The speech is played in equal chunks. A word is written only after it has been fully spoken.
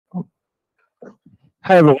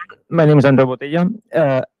Hi everyone, my name is Andrea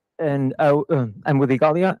Botella, and I'm with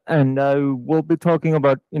Igalia, and I will be talking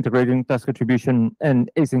about integrating task attribution and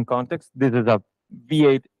AsyncContext. This is a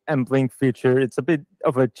V8 Mlink feature. It's a bit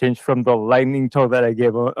of a change from the lightning talk that I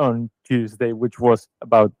gave on Tuesday, which was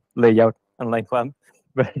about layout and line clamp.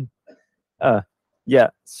 But uh, yeah,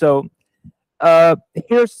 so uh,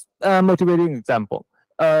 here's a motivating example.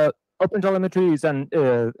 Uh, OpenTelemetry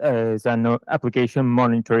is an application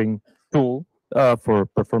monitoring tool for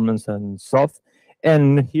performance and soft.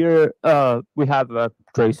 And here we have a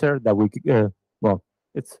tracer that well,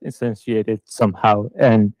 it's instantiated somehow.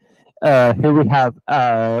 And here we have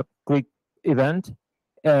a click event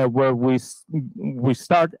where we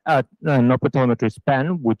start at an OpenTelemetry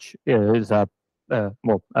span, which is a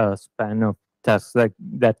span of tasks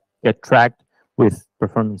that get tracked with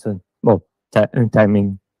performance and and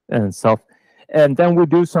timing and stuff. And then we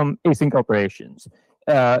do some async operations.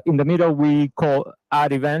 In the middle, we call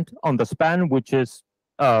add event on the span, which is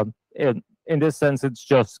in this sense, it's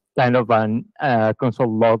just kind of an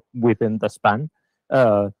console log within the span,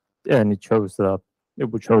 and it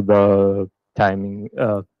would show the timing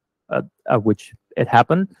at which it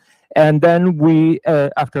happened. And then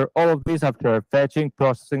after all of this, after fetching,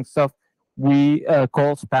 processing stuff, we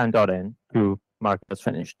call span.n to mark as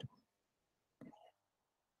finished.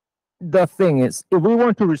 The thing is, if we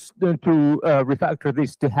want to refactor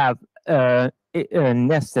this to have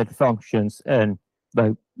nested functions and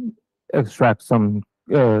like extract some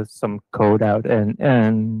code out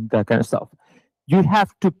and that kind of stuff, you have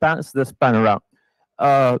to pass the span around.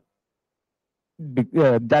 That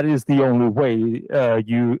is the only way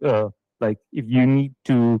you like if you need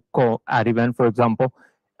to call add event, for example.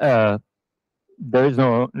 There is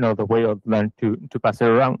no other way of learn to pass it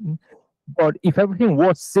around. But if everything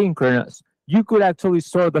was synchronous, you could actually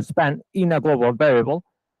store the span in a global variable,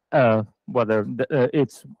 whether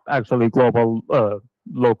it's actually global,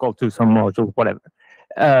 local to some module, whatever.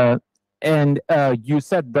 And you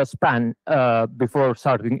set the span before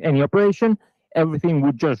starting any operation. Everything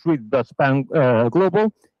would just read the span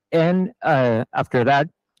global, and after that,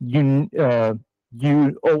 you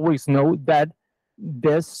always know that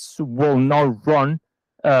this will not run.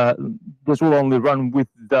 This will only run with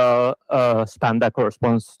the span that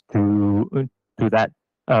corresponds to that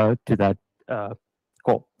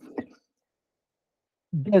call.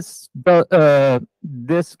 This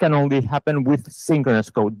can only happen with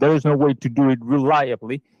synchronous code. There is no way to do it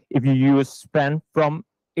reliably if you use span from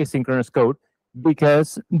asynchronous code,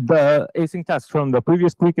 because the async task from the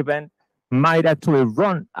previous click event might actually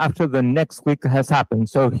run after the next click has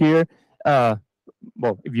happened. So here,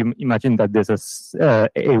 well, if you imagine that there's a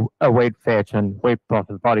wait fetch and wait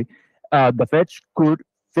process body, the fetch could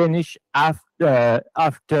finish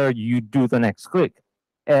after you do the next click,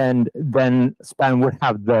 and then span would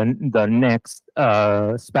have the next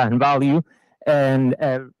span value, and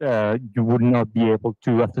you would not be able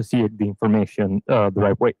to associate the information the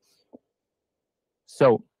right way.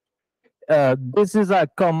 So this is a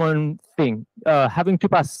common thing. Having to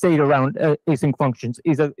pass state around async functions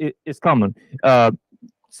is common.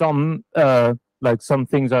 Some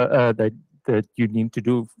things that you need to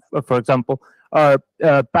do, for example, are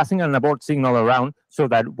passing an abort signal around, so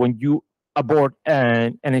that when you abort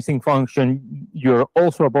an async function, you're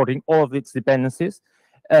also aborting all of its dependencies.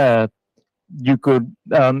 You could,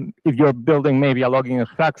 if you're building maybe a logging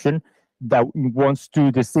abstraction that wants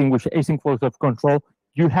to distinguish async flows of control,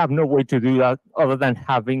 you have no way to do that other than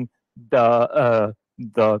having the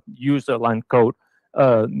user line code,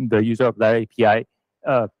 the user of that API,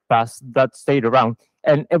 pass that state around,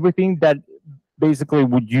 and everything that basically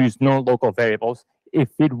would use non-local variables if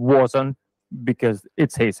it wasn't, because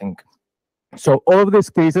it's async. So all of these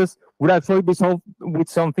cases would actually be solved with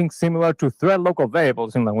something similar to thread local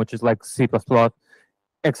variables in languages like C++,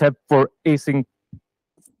 except for async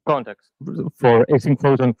context, for async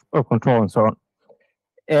flows of control and so on.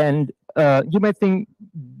 And you might think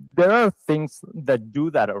there are things that do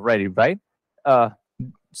that already, right?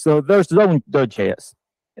 So there's zone.js.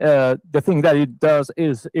 The thing that it does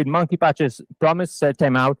is it monkey patches promise, set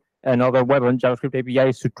timeout, and other web and JavaScript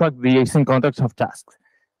APIs to track the async context of tasks.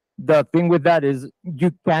 The thing with that is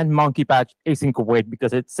you can't monkey patch async await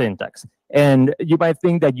because it's syntax. And you might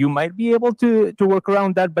think that you might be able to work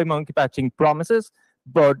around that by monkey patching promises,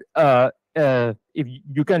 but if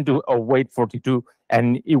you can do await 42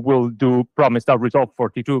 and it will do promise.resolve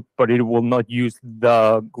 42, but it will not use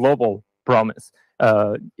the global promise.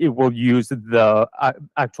 It will use the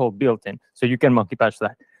actual built-in. So you can monkey patch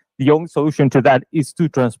that. The only solution to that is to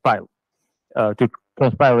transpile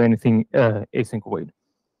anything async await.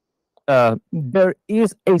 there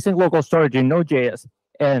is async local storage in Node.js,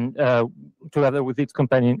 and together with its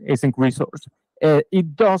companion async resource.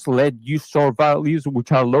 It does let you store values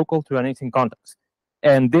which are local to an async context.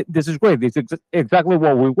 And this is great. This is exactly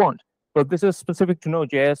what we want. But this is specific to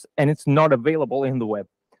Node.js, and it's not available in the web.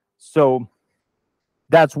 So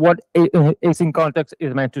that's what AsyncContext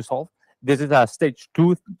is meant to solve. This is a stage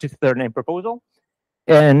 2 third name proposal.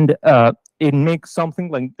 And it makes something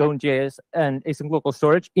like Node.js and async local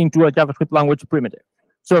storage into a JavaScript language primitive.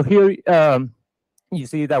 So here you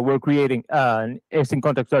see that we're creating an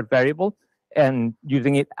AsyncContext variable and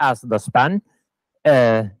using it as the span.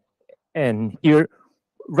 And here,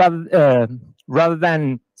 rather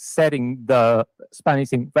than setting the span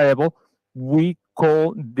async variable, we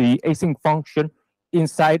call the async function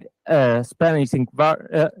inside span async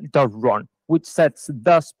dot run, which sets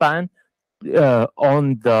the span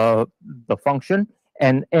on the function,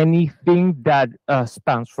 and anything that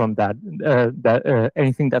spans from that,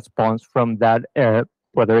 anything that spawns from that,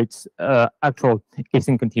 whether it's actual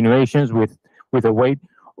async continuations with a wait,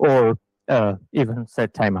 or even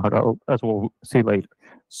set timeout, as we'll see later.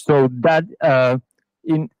 So that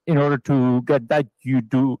in order to get that, you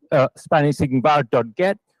do span async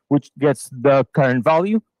var.get, which gets the current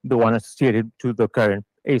value, the one associated to the current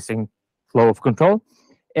async flow of control,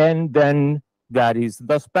 and then that is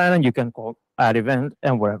the span, and you can call add event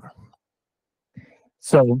and wherever.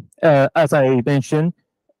 So as I mentioned,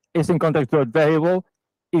 AsyncContext variable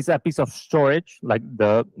is a piece of storage, like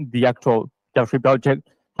the actual JavaScript object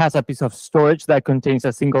has a piece of storage that contains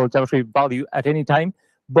a single JavaScript value at any time,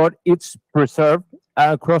 but it's preserved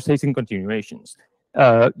across async continuations.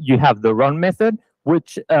 You have the run method,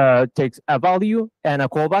 which takes a value and a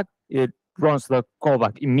callback. It runs the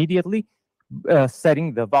callback immediately,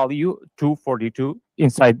 setting the value to 42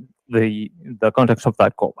 inside the context of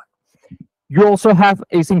that callback. You also have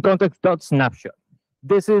AsyncContext.snapshot.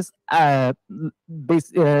 This is at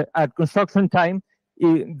construction time.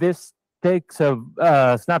 This takes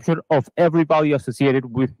a snapshot of every value associated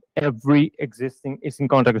with every existing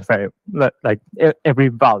AsyncContext variable, like every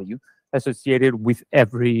value associated with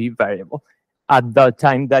every variable at the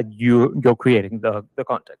time that you're creating the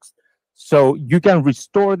context. So you can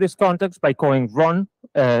restore this context by calling run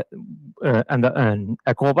and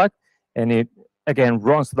a callback, and it again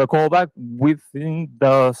runs the callback within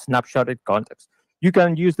the snapshotted context. You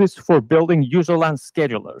can use this for building userland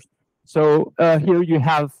schedulers. So here you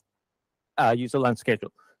have a userland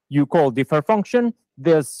schedule. You call defer function.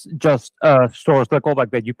 This just stores the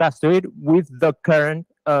callback that you pass to it with the current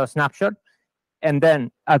snapshot. And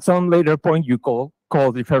then at some later point, you call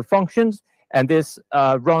defer functions, and this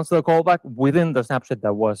runs the callback within the snapshot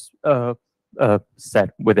that was set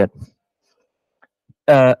with it.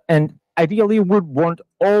 And ideally, we would want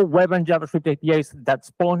all web and JavaScript APIs that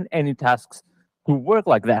spawn any tasks to work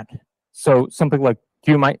like that. So something like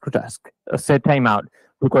queue microtask, set timeout,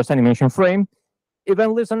 request animation frame.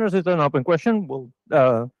 Event listeners is an open question.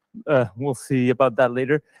 We'll see about that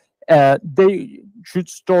later. They should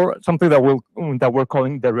store something that we're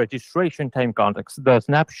calling the registration time context, the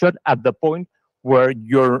snapshot at the point where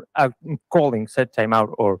you're calling set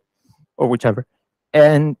timeout or whichever,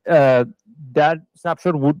 and that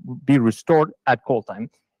snapshot would be restored at call time.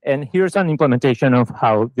 And here's an implementation of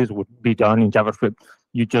how this would be done in JavaScript.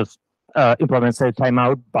 You just implement set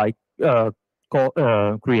timeout by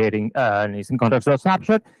creating an AsyncContext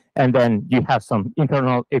snapshot, and then you have some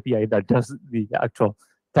internal API that does the actual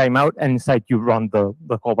timeout, and inside you run the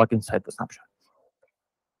callback inside the snapshot.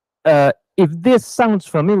 If this sounds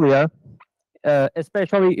familiar,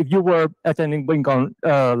 especially if you were attending BlinkOn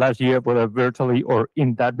last year, whether virtually or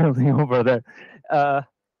in that building over there,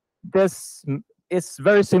 this is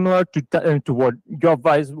very similar to what Job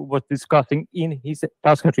Weiss was discussing in his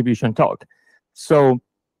task attribution talk. So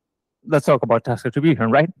let's talk about task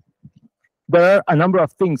attribution, right? There are a number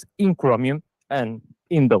of things in Chromium and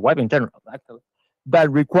in the web in general, actually,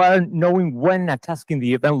 that require knowing when a task in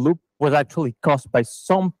the event loop was actually caused by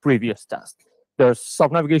some previous task. There's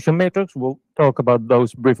sub-navigation metrics. We'll talk about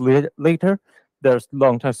those briefly later. There's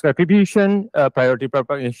long task attribution, priority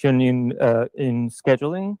propagation in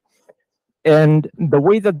scheduling. And the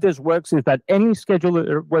way that this works is that any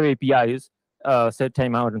scheduler web APIs, set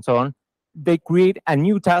timeout and so on, they create a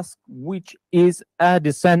new task which is a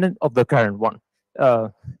descendant of the current one.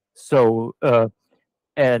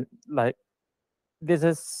 And like this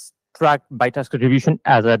is tracked by task attribution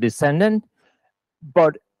as a descendant,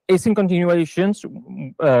 but async continuations,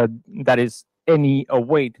 that is any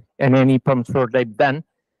await and any promise for type then,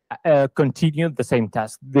 continue the same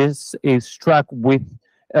task. This is tracked with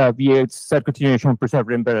V8's set continuation preserved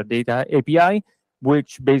embedded data API,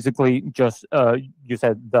 which basically just you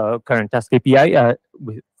said the current task API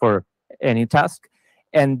for any task,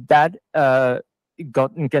 and that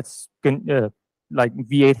gets like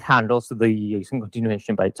V8 handles the async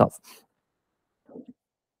continuation by itself.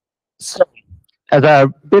 So, as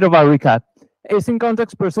a bit of a recap,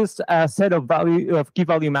 AsyncContext persists a set of key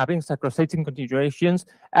value mappings across async continuations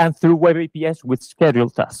and through web APIs with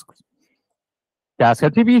scheduled tasks. Task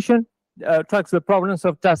attribution tracks the provenance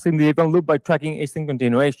of tasks in the event loop by tracking async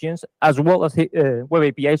continuations, as well as web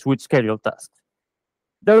APIs with scheduled tasks.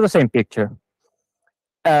 They're the same picture.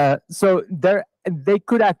 So they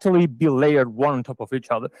could actually be layered one on top of each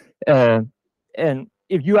other. And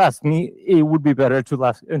if you ask me, it would be better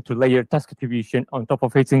to layer task attribution on top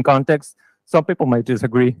of AsyncContext. Some people might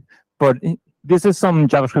disagree, but this is some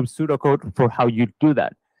JavaScript pseudocode for how you do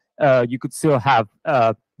that. You could still have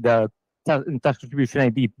the task attribution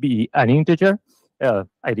ID be an integer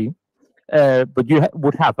ID, but you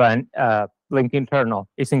would have an link internal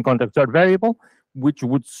AsyncContext.variable, which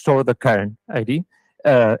would store the current ID.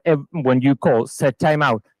 When you call set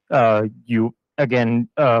timeout, you again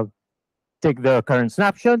take the current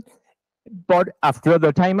snapshot, but after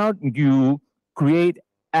the timeout, you create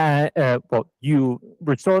you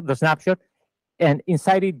restore the snapshot, and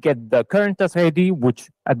inside it get the current task ID, which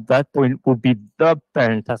at that point would be the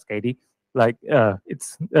parent task ID. Like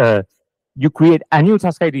you create a new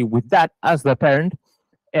task ID with that as the parent,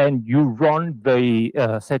 and you run the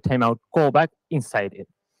set timeout callback inside it,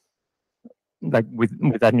 like with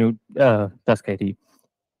that new task ID.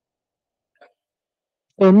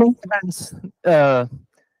 In most events,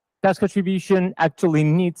 task attribution actually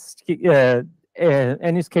needs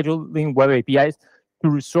any scheduling web APIs to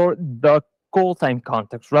restore the call time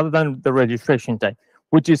context rather than the registration time,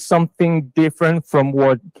 which is something different from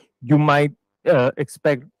what you might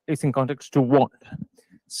expect AsyncContext to want.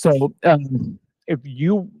 So if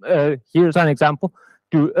you here's an example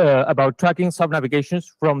about tracking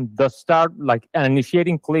sub-navigations from the start, like an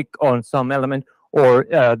initiating click on some element, or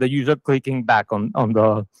the user clicking back on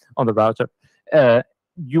the browser.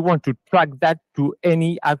 You want to track that to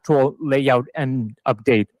any actual layout and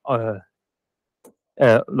update,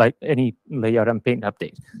 like any layout and paint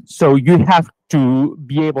update. So you have to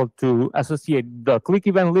be able to associate the click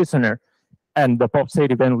event listener and the pop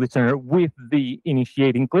state event listener with the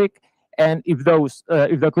initiating click. And if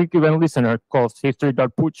the click event listener calls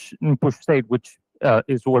history.push state, which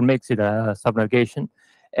is what makes it a sub-navigation,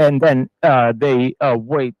 and then they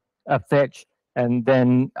wait a fetch, and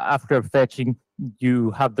then after fetching, you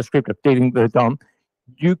have the script updating the DOM.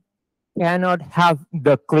 You cannot have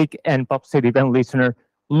the click and pop state event listener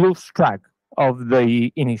lose track of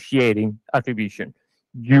the initiating attribution.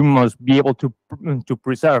 You must be able to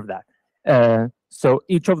preserve that. So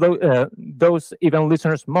each of those event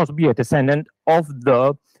listeners must be a descendant of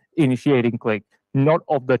the initiating click, not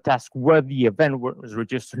of the task where the event was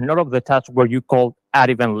registered, not of the task where you called add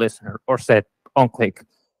event listener or set on click.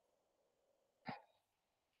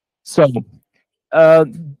 So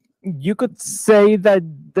you could say that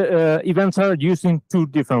the events are used in two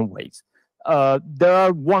different ways. There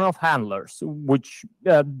are one-off handlers, which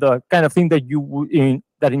the kind of thing that in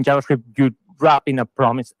JavaScript you wrap in a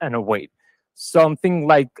promise and a wait. Something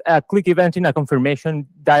like a click event in a confirmation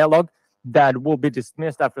dialog that will be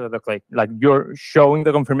dismissed after the click. Like you're showing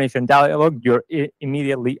the confirmation dialog, you're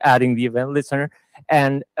immediately adding the event listener,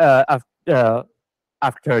 and after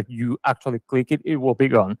you actually click it, it will be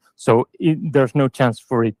gone. So there's no chance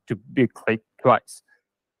for it to be clicked twice.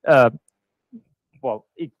 Well,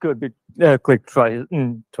 it could be clicked twice,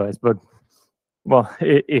 but well,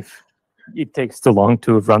 if it takes too long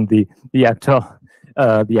to run the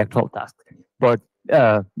actual task. But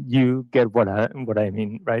you get what I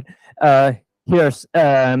mean, right? Here's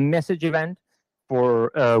a message event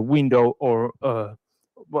for window or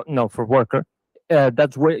for worker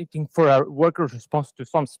that's waiting for a worker's response to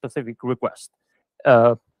some specific request.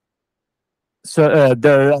 So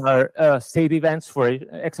there are state events for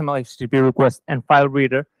XML HTTP request and file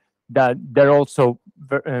reader that they're also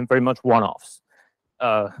very much one-offs.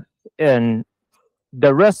 And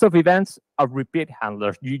the rest of events are repeat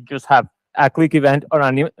handlers. You just have a click event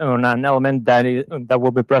on an element that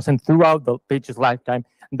will be present throughout the page's lifetime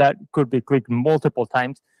that could be clicked multiple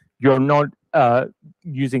times. You're not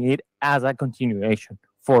using it as a continuation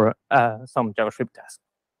for some JavaScript task.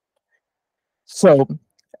 So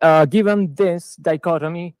given this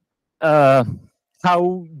dichotomy, how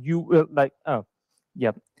you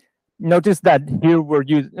notice that here we're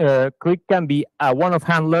using click can be a one-off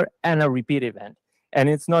handler and a repeat event, and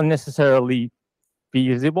it's not necessarily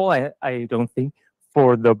feasible, I don't think,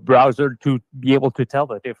 for the browser to be able to tell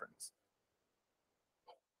the difference.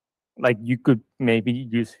 like you could maybe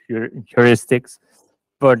use heuristics,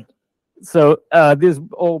 but so this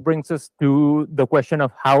all brings us to the question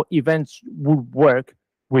of how events would work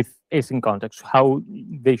with async context, how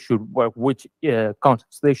they should work, which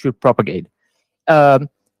context they should propagate. Um,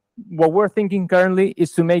 what we're thinking currently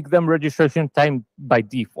is to make them registration time by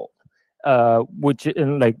default, which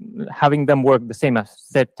like having them work the same as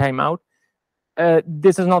set timeout.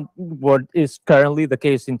 This is not what is currently the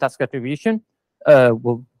case in task attribution.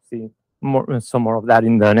 We'll see some more of that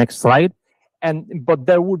in the next slide. But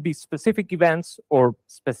there would be specific events or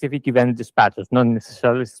specific event dispatchers, not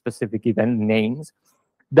necessarily specific event names,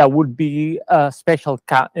 that would be a special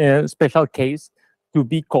case to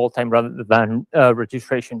be call time rather than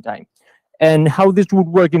registration time. And how this would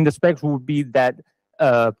work in the specs would be that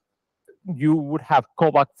you would have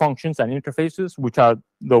callback functions and interfaces, which are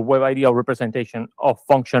the web ideal representation of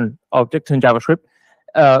function objects in JavaScript.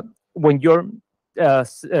 When you're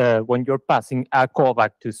passing a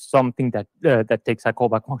callback to something that takes a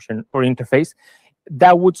callback function or interface,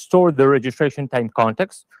 that would store the registration time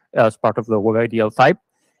context as part of the web ideal type.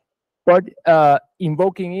 But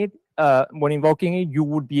invoking it, when invoking it, you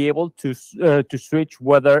would be able to switch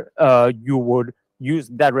whether you would use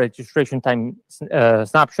that registration time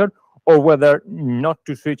snapshot or whether not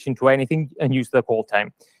to switch into anything and use the call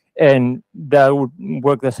time. And that would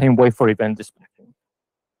work the same way for event dispatching.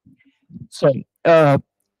 So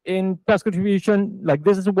in task attribution, like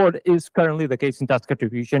this is what is currently the case in task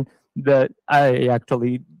attribution that I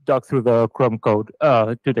actually dug through the Chrome code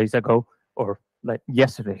 2 days ago, or like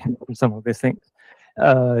yesterday, some of these things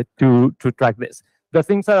to track this. The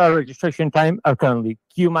things that are registration time are currently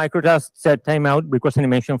queue microtask, set timeout, request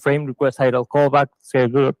animation frame, request idle callback,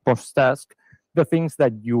 schedule post task, the things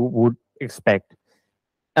that you would expect.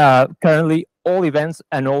 Currently, all events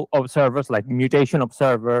and all observers like mutation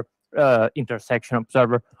observer, intersection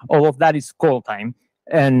observer, all of that is call time.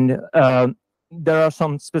 And there are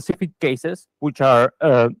some specific cases which are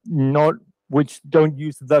which don't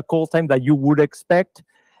use the call time that you would expect.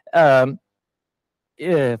 For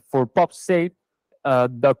pop state,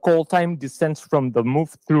 the call time descends from the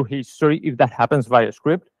move through history if that happens via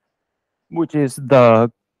script, which is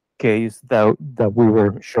the case that we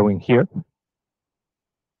were showing here.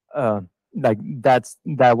 Like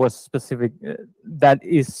that was specific. That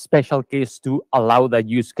is special case to allow that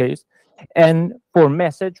use case. And for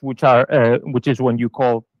message, which is when you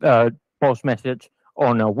call post message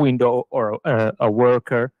on a window or a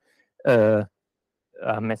worker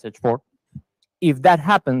message port, if that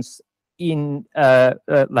happens in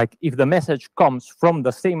like if the message comes from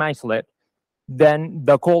the same isolate, then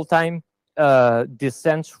the call time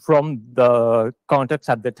descends from the context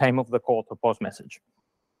at the time of the call to post message.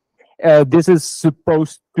 This is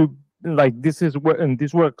supposed to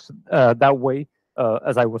this works that way,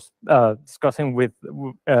 as I was discussing with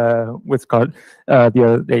Scott the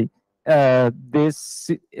other day. This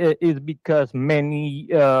is because many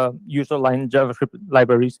user-line JavaScript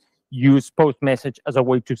libraries use post message as a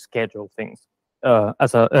way to schedule things,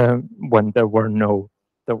 when there was no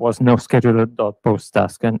scheduler.post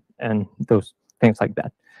task and those things like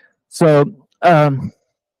that. So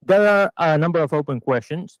there are a number of open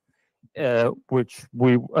questions which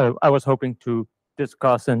I was hoping to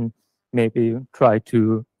discuss and maybe try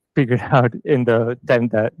to figure it out in the time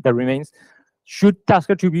that remains. Should task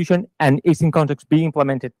attribution and AsyncContext be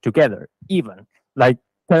implemented together? Even like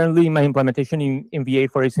currently, my implementation in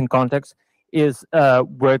V8 for AsyncContext is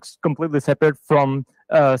works completely separate from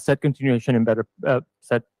set continuation and better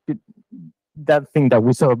set, that thing that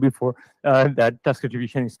we saw before that task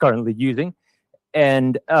attribution is currently using.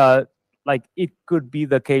 And like it could be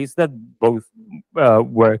the case that both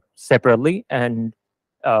work separately, and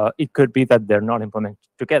it could be that they're not implemented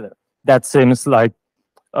together. That seems like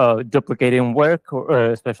duplicating work,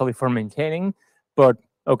 especially for maintaining, but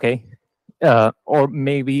okay. Or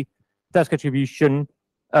maybe task attribution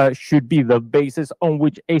should be the basis on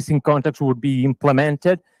which AsyncContext would be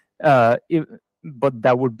implemented, but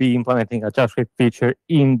that would be implementing a JavaScript feature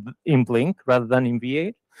in Blink rather than in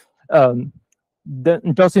V8.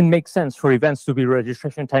 That doesn't make sense for events to be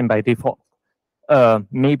registration time by default.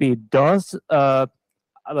 Maybe it does.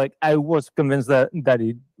 Like I was convinced that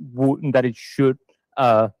it should.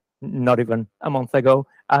 Not even a month ago.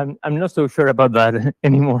 I'm not so sure about that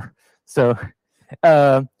anymore. So,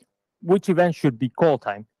 which event should be call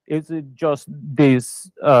time? Is it just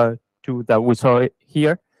these two that we saw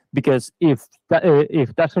here? Because if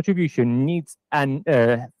task attribution needs and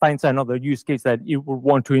finds another use case that you would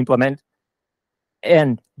want to implement,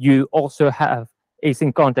 and you also have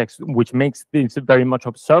AsyncContext, which makes this very much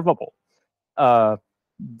observable,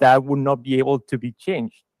 that would not be able to be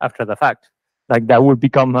changed after the fact. Like that would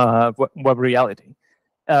become a web reality.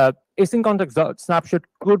 AsyncContext.snapshot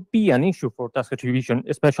could be an issue for task attribution,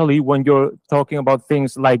 especially when you're talking about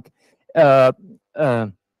things like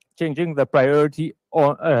changing the priority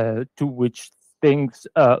on to which things,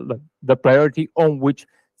 the priority on which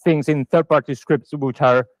things in third-party scripts which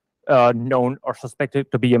are known or suspected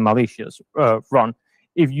to be a malicious run.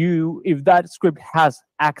 If that script has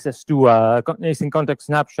access to a AsyncContext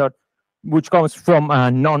snapshot, which comes from a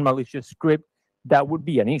non-malicious script, that would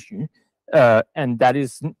be an issue. And that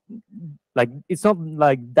is like, it's not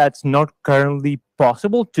like that's not currently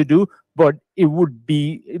possible to do, but it would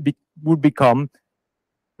become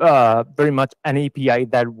very much an API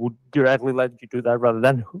that would directly let you do that rather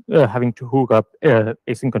than having to hook up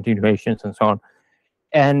async continuations and so on.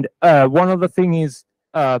 And one other thing is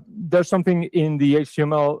there's something in the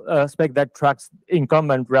HTML spec that tracks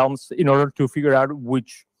incumbent realms in order to figure out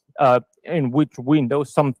in which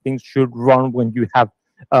windows some things should run when you have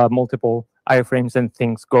multiple iframes and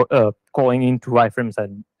things calling into iframes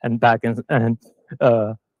and back and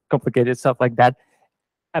complicated stuff like that.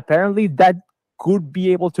 Apparently, that could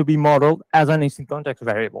be able to be modeled as an async context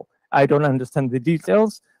variable. I don't understand the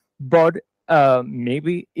details, but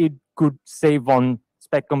maybe it could save on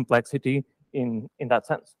spec complexity in that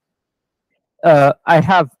sense. I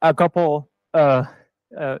have a couple I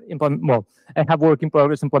have work in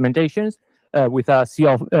progress implementations with a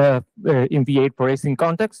CL in V8 for async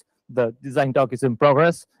context. The design doc is in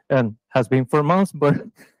progress and has been for months, but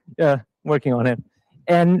working on it.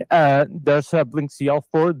 And there's a Blink CL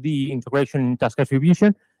for the integration in task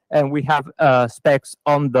attribution, and we have specs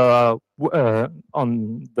on the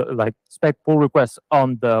like spec pull requests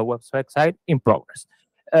on the web spec side in progress.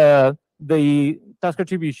 The task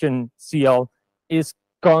attribution CL is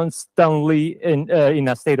constantly in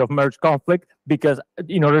a state of merge conflict, because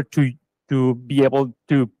in order to be able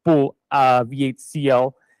to pull a V8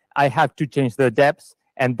 CL, I have to change the depths,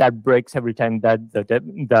 and that breaks every time that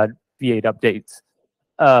that V8 updates.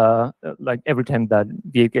 Like every time that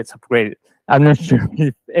V8 gets upgraded. I'm not sure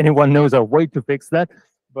if anyone knows a way to fix that,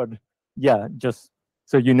 but yeah, just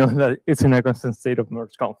so you know that it's in a constant state of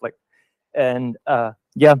merge conflict. And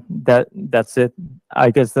yeah, that's it.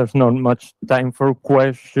 I guess there's not much time for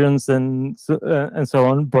questions and so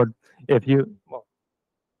on. But if you, well,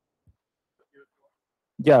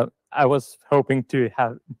 yeah, I was hoping to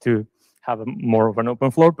have more of an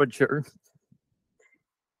open floor, but sure.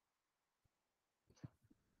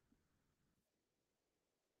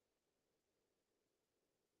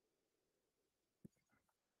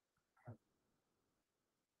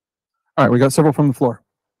 All right, we got several from the floor.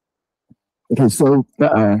 Okay, so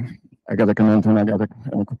I got a comment and I got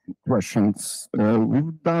questions.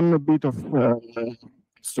 We've done a bit of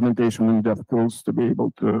instrumentation in DevTools to be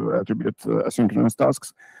able to attribute asynchronous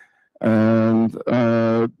tasks. And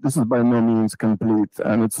this is by no means complete.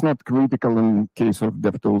 And it's not critical in case of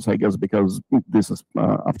DevTools, I guess, because this is,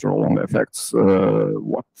 after all, only affects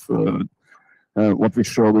what we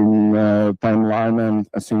show in timeline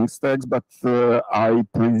and async stacks, but I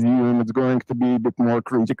presume it's going to be a bit more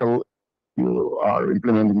critical. You are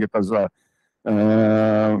implementing it as a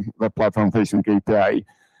web platform-facing API.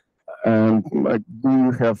 And do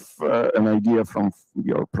you have an idea from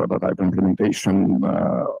your prototype implementation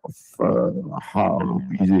of how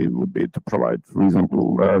easy it would be to provide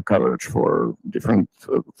reasonable coverage for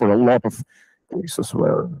for a lot of cases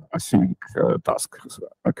where async tasks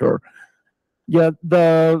occur? Yeah,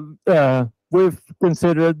 we've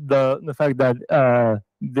considered the fact that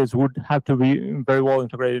this would have to be very well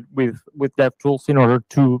integrated with DevTools in order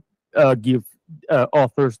to give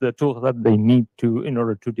authors the tools that they need to in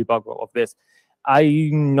order to debug all of this.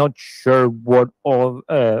 I'm not sure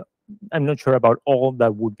I'm not sure about all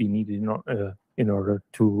that would be needed in order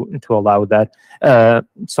to allow that.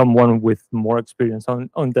 Someone with more experience on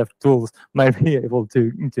DevTools might be able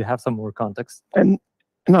to have some more context. And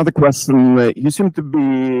another question, you seem to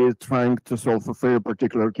be trying to solve a very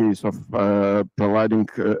particular case of providing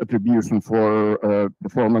attribution for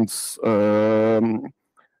performance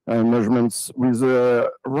measurements with a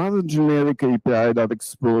rather generic API that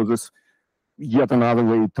exposes yet another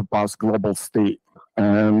way to pass global state.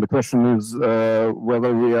 And the question is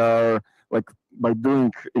whether we are, like, by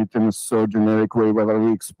doing it in a so generic way, whether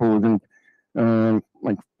we're exposing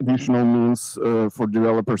like additional means for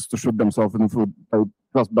developers to shoot themselves in the foot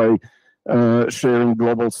just by sharing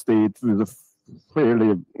global state with a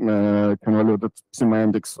fairly convoluted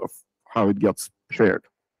semantics of how it gets shared.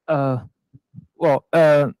 Well,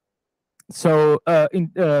 so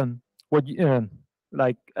what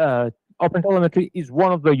like OpenTelemetry is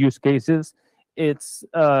one of the use cases. It's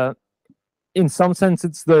in some sense,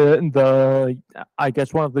 it's the I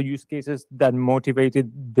guess one of the use cases that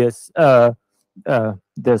motivated this their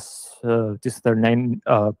name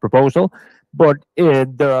proposal, but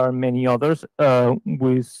there are many others.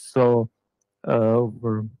 We saw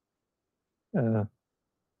over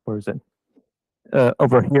where is it?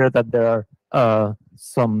 Over here that there are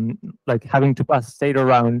some, like, having to pass state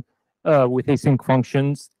around with async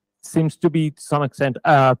functions seems to be to some extent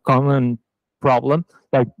a common problem.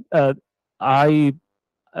 Like I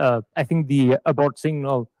think the abort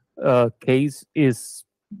signal case is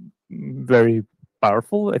very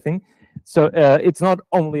powerful, I think. So it's not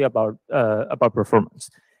only about performance.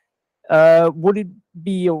 Would it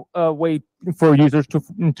be a way for users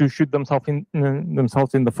to shoot themselves in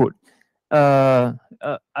the foot?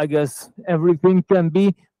 I guess everything can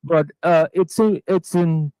be, but it's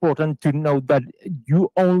important to know that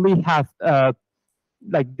you only have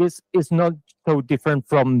like, this is not so different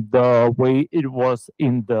from the way it was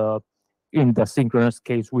in the synchronous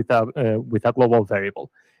case with a global variable.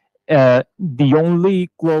 The only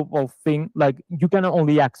global thing, like, you can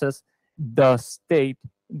only access the state,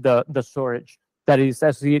 the storage that is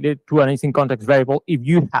associated to an async context variable if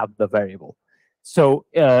you have the variable. So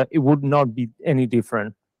it would not be any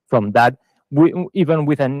different from that. Even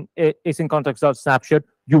with an async context.snapshot,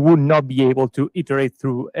 you would not be able to iterate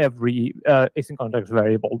through every async context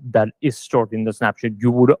variable that is stored in the snapshot.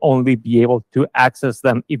 You would only be able to access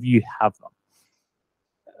them if you have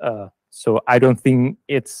them. So I don't think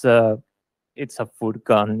it's a foot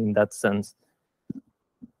gun in that sense.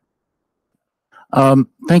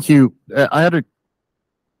 Thank you. I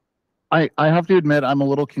have to admit, I'm a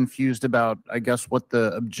little confused about, I guess, what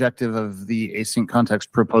the objective of the async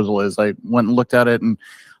context proposal is. I went and looked at it, and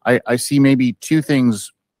I see maybe two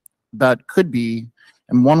things that could be.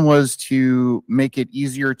 And one was to make it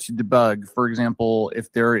easier to debug. For example,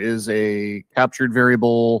 if there is a captured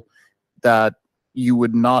variable that you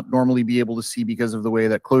would not normally be able to see because of the way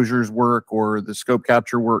that closures work or the scope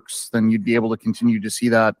capture works, then you'd be able to continue to see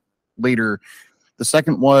that later. The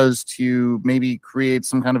second was to maybe create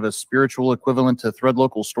some kind of a spiritual equivalent to thread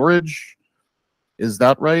local storage. Is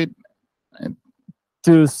that right?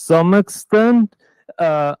 To some extent,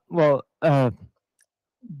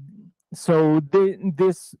 so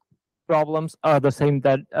these problems are the same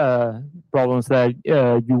that problems that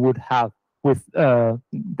you would have with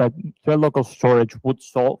that thread local storage would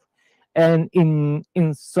solve, and in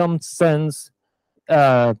some sense,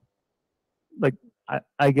 like,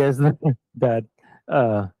 I guess that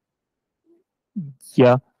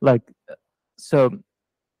yeah, like, so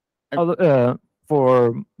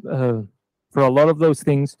for a lot of those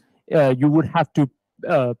things, you would have to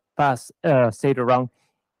pass state around,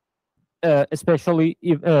 especially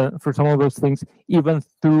if for some of those things, even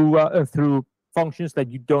through functions that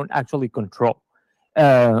you don't actually control.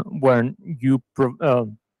 When you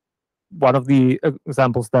one of the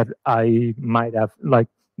examples that I might have, like,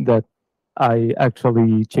 that I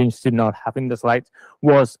actually changed to not having the slides,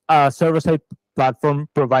 was a server-side platform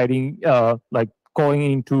providing like, calling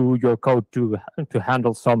into your code to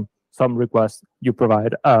handle some requests you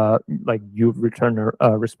provide, like, you return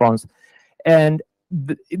a response, and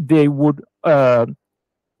they would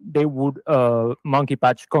monkey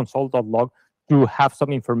patch console.log to have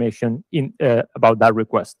some information in about that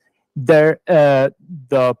request. There,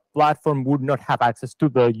 the platform would not have access to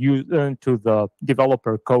the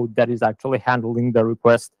developer code that is actually handling the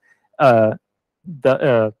request. The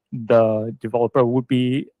developer would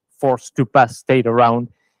be forced to pass state around,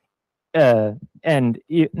 and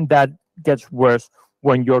that gets worse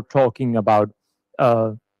when you're talking about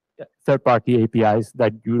third-party APIs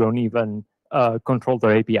that you don't even control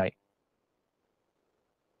their API.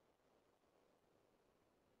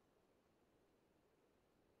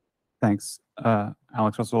 Thanks.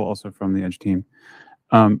 Alex Russell, also from the Edge team.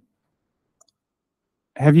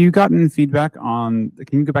 Have you gotten feedback on,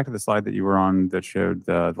 can you go back to the slide that you were on that showed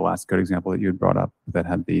the last code example that you had brought up that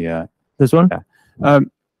had the... This one? Yeah.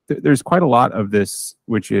 There's quite a lot of this,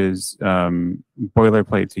 which is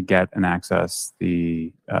boilerplate to get and access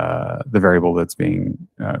the variable that's being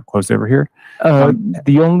closed over here.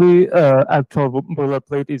 The only actual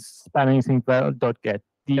boilerplate is span_async.get.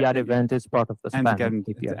 The add event is part of the span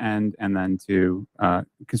API. And then to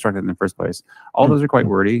construct it in the first place. All those are quite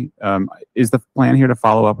wordy. Is the plan here to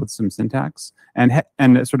follow up with some syntax? And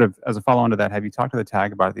sort of as a follow-on to that, have you talked to the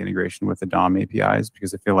tag about the integration with the DOM APIs?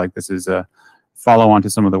 Because I feel like this is a follow-on to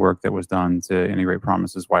some of the work that was done to integrate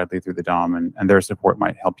promises widely through the DOM, and their support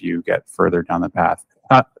might help you get further down the path.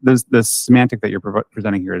 The semantic that you're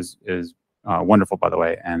presenting here is wonderful, by the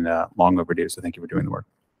way, and long overdue, so thank you for doing the work.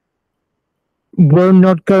 we're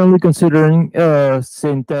not currently considering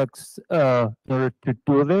syntax in order to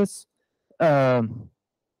do this.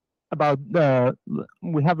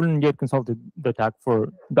 We haven't yet consulted the tag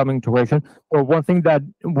for DOM integration. But one thing that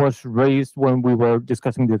was raised when we were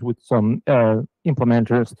discussing this with some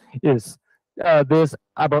implementers is this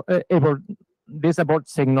abort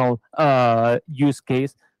signal use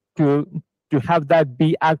case to have that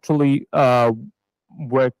be actually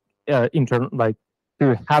work like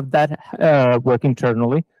to have that work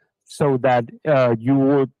internally, so that you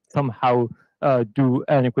would somehow do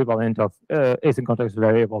an equivalent of AsyncContext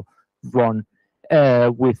variable run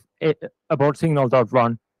with abort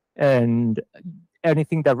signal.run, and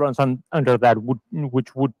anything that runs under that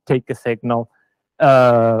which would take a signal,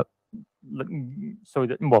 so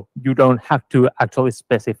that, well, you don't have to actually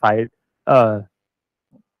specify it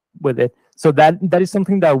with it. So that is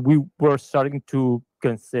something that we were starting to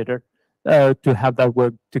consider to have that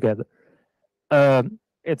work together.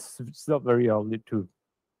 It's still very early to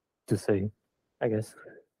say, I guess.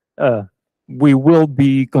 We will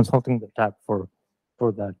be consulting the tab for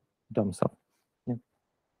that dumb stuff. Yeah.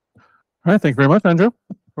 All right, thank you very much, Andrew.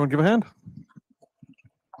 Everyone give a hand.